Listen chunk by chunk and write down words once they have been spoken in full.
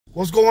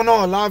What's going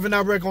on? Live and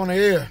direct on the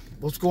air.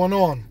 What's going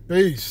on?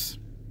 Peace.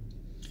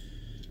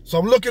 So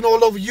I'm looking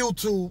all over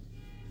YouTube,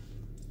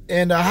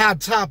 and a hot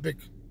topic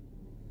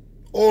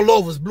all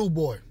over is Blue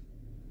Boy.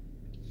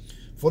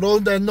 For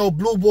those that know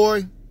Blue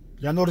Boy,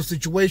 y'all know the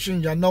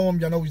situation. Y'all know him.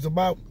 Y'all know what he's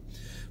about.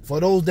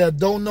 For those that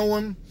don't know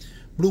him,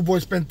 Blue Boy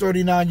spent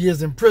 39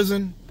 years in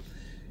prison.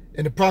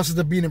 In the process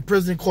of being in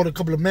prison, caught a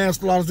couple of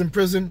manslaughters in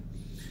prison,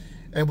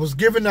 and was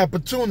given the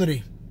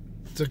opportunity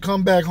to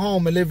come back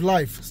home and live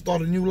life,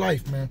 start a new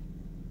life, man.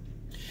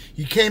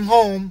 He came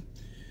home,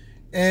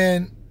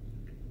 and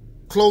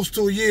close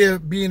to a year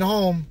being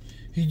home,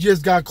 he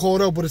just got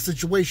caught up with a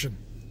situation.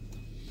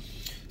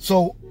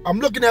 So I'm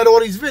looking at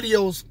all these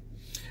videos,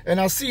 and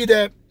I see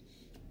that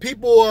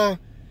people are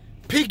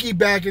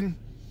piggybacking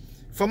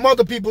from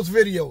other people's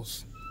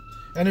videos.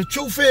 And the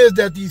truth is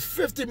that these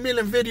 50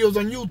 million videos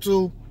on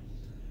YouTube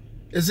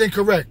is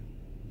incorrect.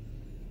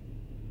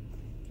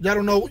 Y'all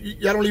don't know,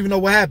 y'all don't even know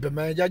what happened,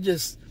 man. Y'all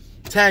just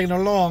tagging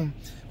along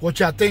what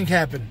y'all think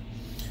happened.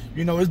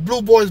 You know, it's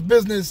Blue Boy's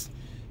business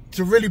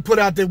to really put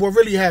out there what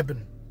really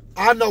happened.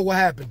 I know what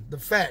happened, the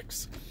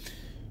facts.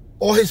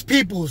 All his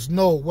peoples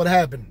know what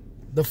happened,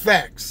 the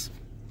facts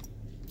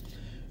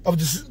of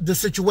the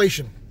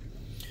situation.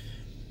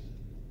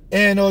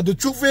 And the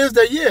truth is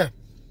that, yeah,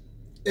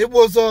 it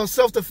was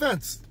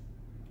self-defense.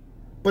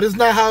 But it's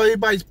not how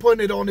everybody's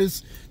putting it on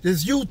this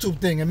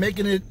YouTube thing and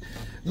making it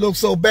look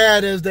so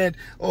bad as that,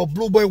 oh,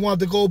 Blue Boy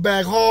wanted to go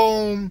back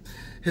home.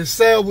 His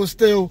cell was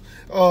still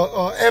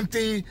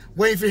empty,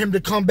 waiting for him to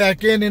come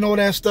back in and all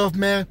that stuff,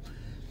 man.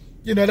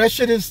 You know, that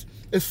shit is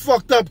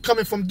fucked up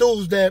coming from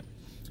dudes that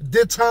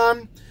did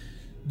time,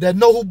 that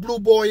know who Blue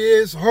Boy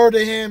is, heard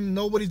of him,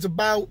 know what he's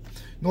about,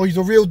 know he's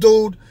a real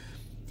dude.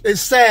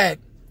 It's sad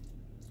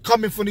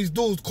coming from these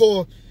dudes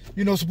called,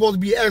 you know, supposed to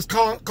be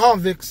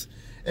ex-convicts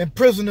and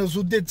prisoners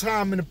who did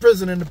time in the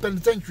prison, in the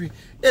penitentiary,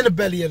 in the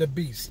belly of the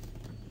beast.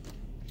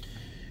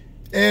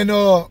 And,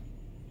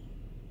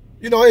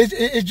 you know,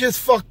 it's just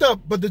fucked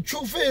up. But the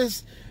truth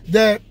is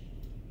that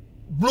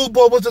Blue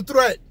Boy was a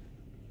threat.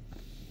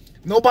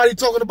 Nobody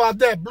talking about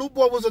that. Blue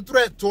Boy was a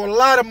threat to a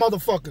lot of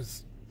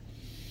motherfuckers.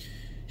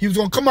 He was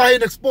going to come out here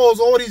and expose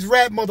all these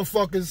rap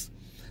motherfuckers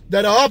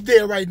that are up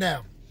there right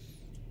now.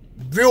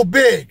 Real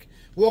big.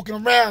 Walking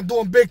around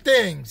doing big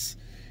things.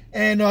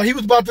 And he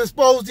was about to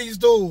expose these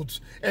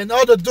dudes and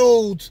other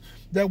dudes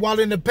that while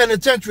in the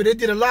penitentiary, they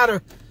did a lot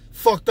of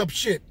fucked up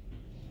shit.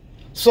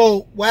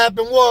 So what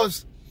happened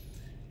was,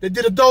 they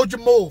did a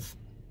Doja move.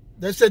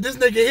 They said, this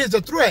nigga here's a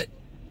threat.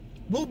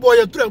 Blue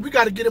Boy a threat. We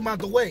got to get him out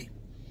the way.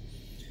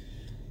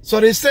 So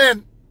they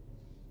sent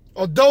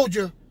a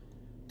Doja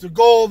to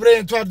go over there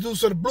and try to do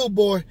something to Blue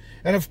Boy.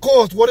 And of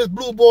course, what is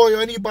Blue Boy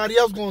or anybody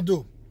else going to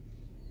do?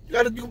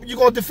 You're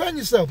going to defend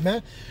yourself,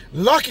 man.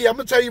 Lucky, I'm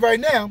going to tell you right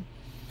now,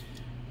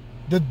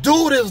 the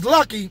dude is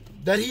lucky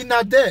that he's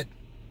not dead.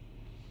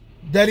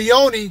 That he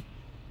only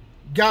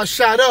got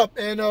shot up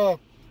and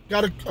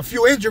got a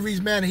few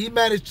injuries, man. He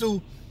managed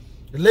to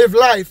live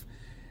life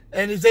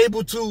and is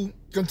able to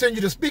continue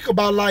to speak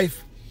about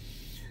life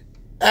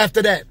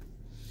after that.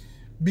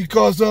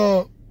 Because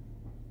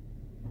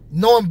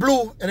knowing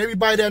Blue and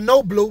everybody that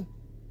know Blue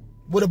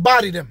would have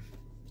bodied him.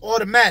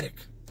 Automatic.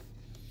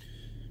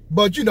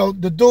 But, you know,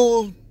 the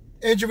dude,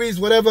 injuries,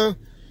 whatever,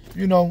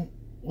 you know,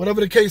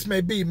 whatever the case may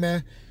be,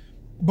 man.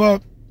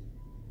 But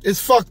it's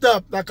fucked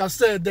up, like I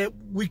said, that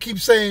we keep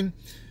saying,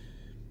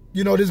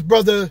 you know, this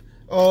brother,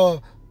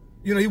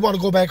 you know, he want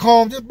to go back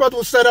home. This brother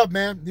was set up,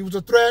 man. He was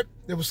a threat.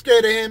 They were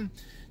scared of him.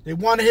 They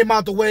wanted him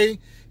out the way.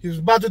 He was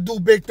about to do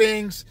big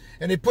things,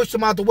 and they pushed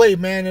him out the way,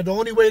 man. And the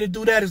only way to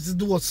do that is to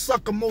do a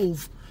sucker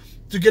move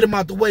to get him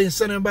out the way and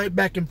send him right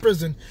back in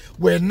prison,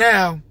 where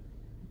now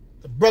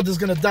the brother's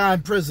going to die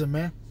in prison,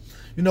 man.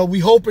 You know, we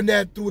hoping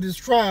that through this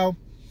trial,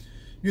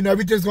 you know,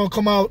 everything's going to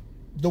come out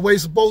the way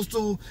it's supposed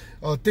to.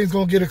 Things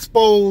going to get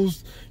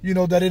exposed, you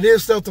know, that it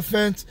is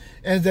self-defense,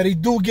 and that he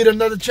do get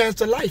another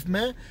chance at life,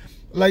 man.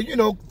 Like, you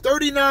know,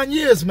 39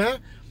 years, man.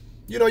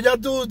 You know, y'all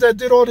dudes that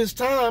did all this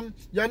time,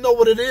 y'all know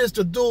what it is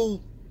to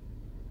do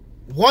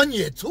 1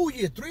 year, 2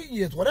 years, 3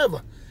 years,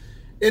 whatever,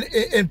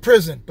 in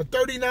prison. But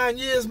 39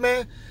 years,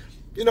 man,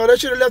 you know, they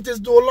should have left this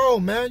dude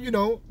alone, man. You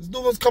know, this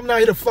dude was coming out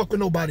here to fuck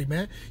with nobody,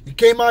 man. He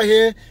came out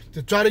here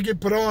to try to get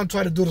put on,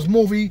 try to do this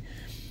movie,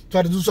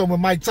 try to do something with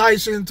Mike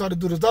Tyson, try to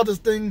do this other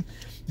thing,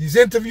 these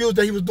interviews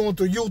that he was doing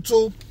through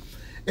YouTube,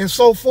 and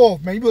so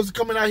forth, man. He wasn't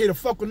coming out here to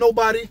fuck with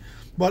nobody,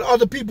 but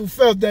other people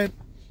felt that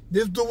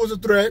this dude was a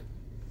threat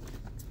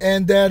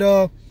and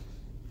that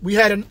we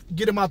had to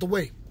get him out the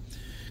way.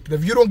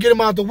 If you don't get him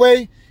out the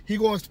way, he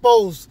going to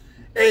expose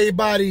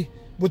everybody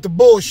with the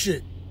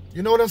bullshit.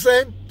 You know what I'm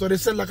saying? So they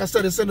sent, like I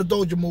said, they sent a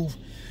Doja move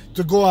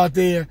to go out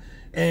there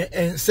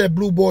and set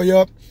Blue Boy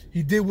up.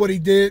 He did what he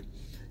did,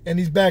 and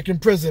he's back in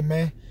prison,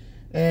 man.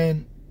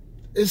 And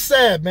it's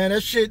sad, man.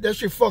 That shit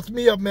fucks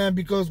me up, man,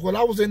 because when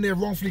I was in there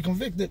wrongfully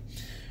convicted,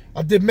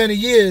 I did many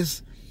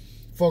years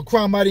for a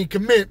crime I didn't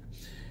commit.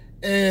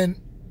 And,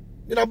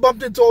 you know, I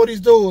bumped into all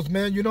these dudes,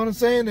 man. You know what I'm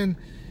saying?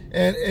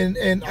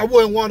 And I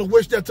wouldn't want to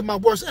wish that to my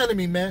worst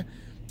enemy, man.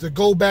 to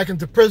go back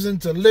into prison,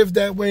 to live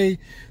that way,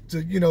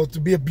 to, you know, to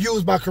be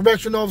abused by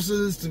correction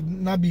officers, to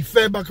not be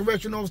fed by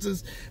correction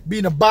officers, be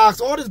in a box,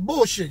 all this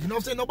bullshit. You know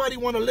what I'm saying? Nobody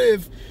want to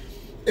live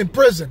in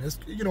prison. It's,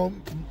 you know,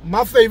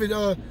 my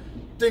favorite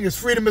thing is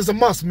freedom is a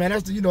must, man.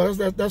 That's the, you know,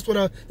 that's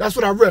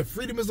what I read.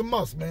 Freedom is a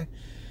must, man.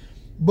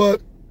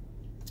 But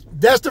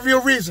that's the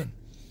real reason.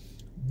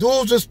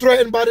 Dudes was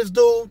threatened by this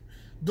dude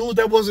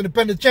that was in the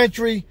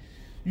penitentiary,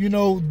 you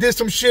know, did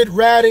some shit,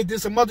 ratted,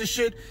 did some other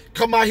shit,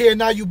 come out here,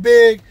 now you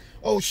big.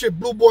 Oh shit,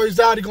 Blue Boy's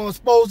out, he gonna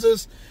expose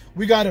us.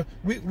 We gotta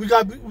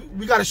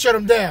shut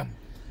him down.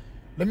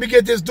 Let me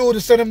get this dude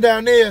to send him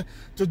down there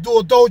to do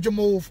a doja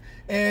move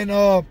and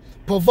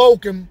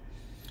provoke him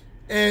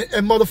and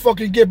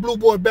motherfucking get Blue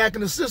Boy back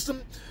in the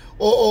system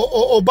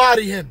or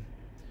body him.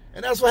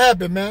 And that's what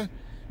happened, man.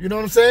 You know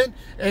what I'm saying?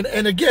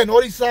 And again,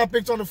 all these side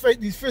pics on the fake,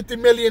 these 50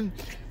 million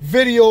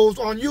videos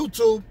on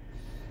YouTube,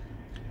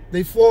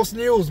 they false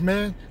news,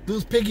 man.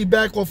 Dudes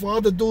piggyback off of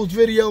other dudes'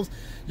 videos.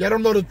 Y'all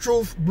don't know the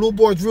truth. Blue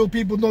Boy's real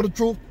people know the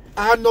truth.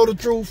 I know the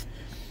truth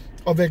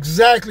of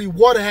exactly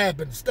what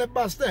happened, step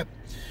by step.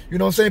 You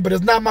know what I'm saying? But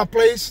it's not my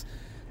place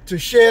to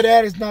share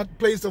that. It's not the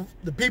place of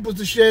the people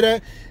to share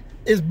that.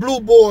 It's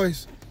Blue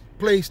Boy's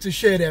place to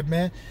share that,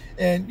 man.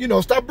 And, you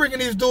know, stop bringing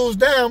these dudes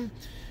down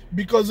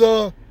because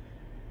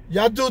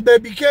y'all dudes better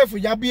be careful.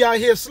 Y'all be out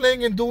here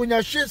slinging, doing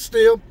y'all shit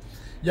still.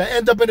 Y'all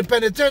end up in the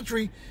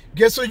penitentiary.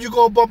 Guess who you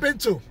gonna bump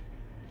into?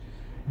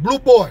 Blue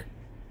Boy.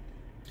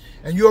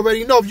 And you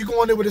already know if you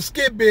go in there with a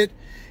skid bit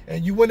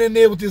and you went in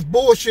there with this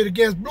bullshit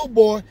against Blue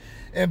Boy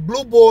and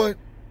Blue Boy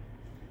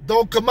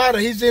don't come out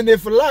and he's in there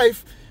for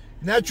life,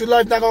 natural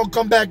life not gonna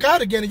come back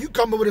out again and you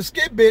coming with a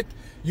skid bit,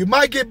 you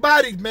might get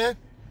bodied, man.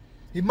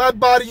 He might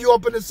body you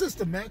up in the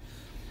system, man.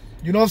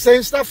 You know what I'm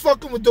saying? Stop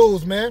fucking with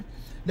dudes, man.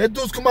 Let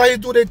dudes come out here,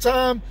 do their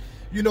time.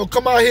 You know,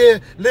 come out here,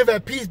 live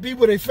at peace, be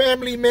with their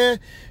family, man.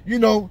 You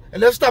know,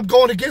 and let's stop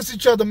going against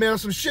each other, man, on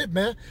some shit,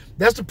 man.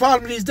 That's the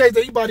problem these days,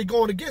 everybody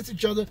going against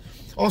each other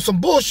on some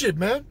bullshit,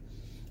 man.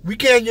 We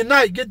can't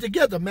unite, get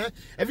together, man.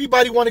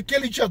 Everybody want to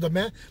kill each other,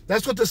 man.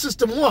 That's what the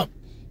system want.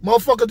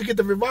 Motherfuckers to get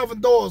the revolving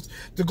doors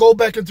to go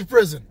back into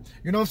prison.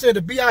 You know what I'm saying?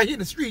 To be out here in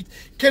the streets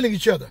killing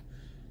each other.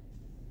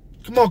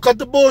 Come on, cut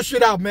the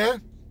bullshit out,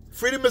 man.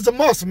 Freedom is a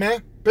must,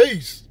 man.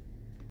 Peace.